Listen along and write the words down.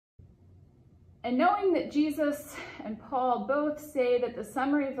And knowing that Jesus and Paul both say that the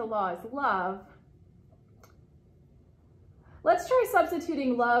summary of the law is love, let's try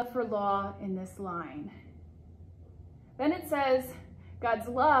substituting love for law in this line. Then it says, God's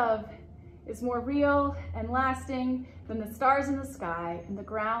love is more real and lasting than the stars in the sky and the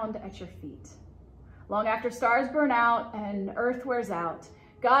ground at your feet. Long after stars burn out and earth wears out,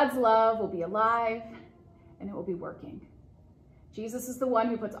 God's love will be alive and it will be working. Jesus is the one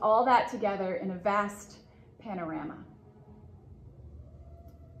who puts all that together in a vast panorama.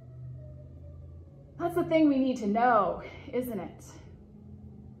 That's the thing we need to know, isn't it?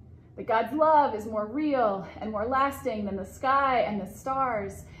 That God's love is more real and more lasting than the sky and the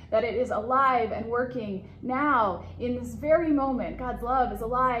stars, that it is alive and working now, in this very moment. God's love is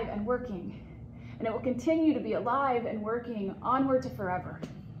alive and working, and it will continue to be alive and working onward to forever.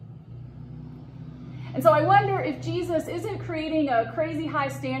 And so I wonder if Jesus isn't creating a crazy high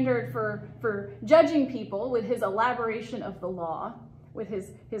standard for judging people with his elaboration of the law, with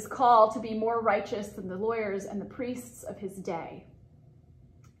his call to be more righteous than the lawyers and the priests of his day.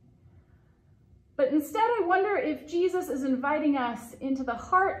 But instead, I wonder if Jesus is inviting us into the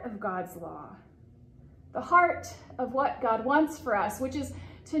heart of God's law, the heart of what God wants for us, which is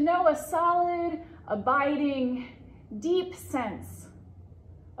to know a solid, abiding, deep sense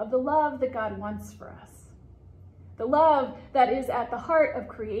of the love that God wants for us. The love that is at the heart of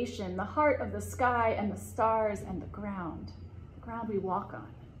creation, the heart of the sky and the stars and the ground we walk on.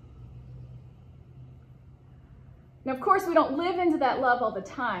 Now, of course, we don't live into that love all the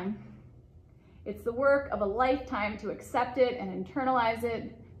time. It's the work of a lifetime to accept it and internalize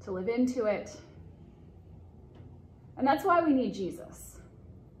it, to live into it. And that's why we need Jesus.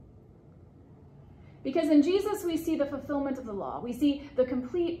 Because in Jesus, we see the fulfillment of the law. We see the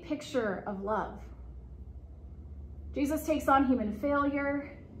complete picture of love. Jesus takes on human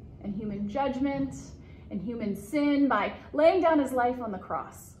failure and human judgment and human sin by laying down his life on the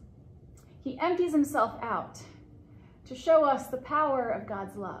cross. He empties himself out to show us the power of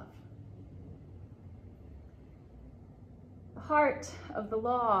God's love. The heart of the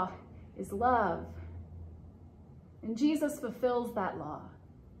law is love, and Jesus fulfills that law.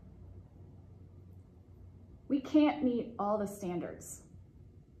 We can't meet all the standards.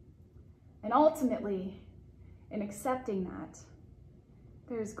 And ultimately, in accepting that,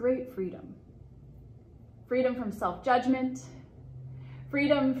 there's great freedom. Freedom from self-judgment,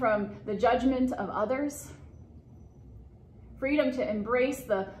 freedom from the judgment of others, freedom to embrace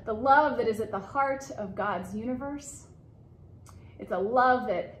the love that is at the heart of God's universe. It's a love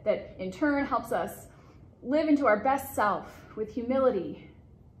that in turn helps us live into our best self with humility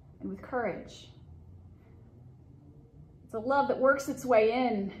and with courage. It's a love that works its way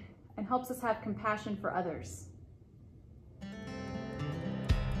in and helps us have compassion for others.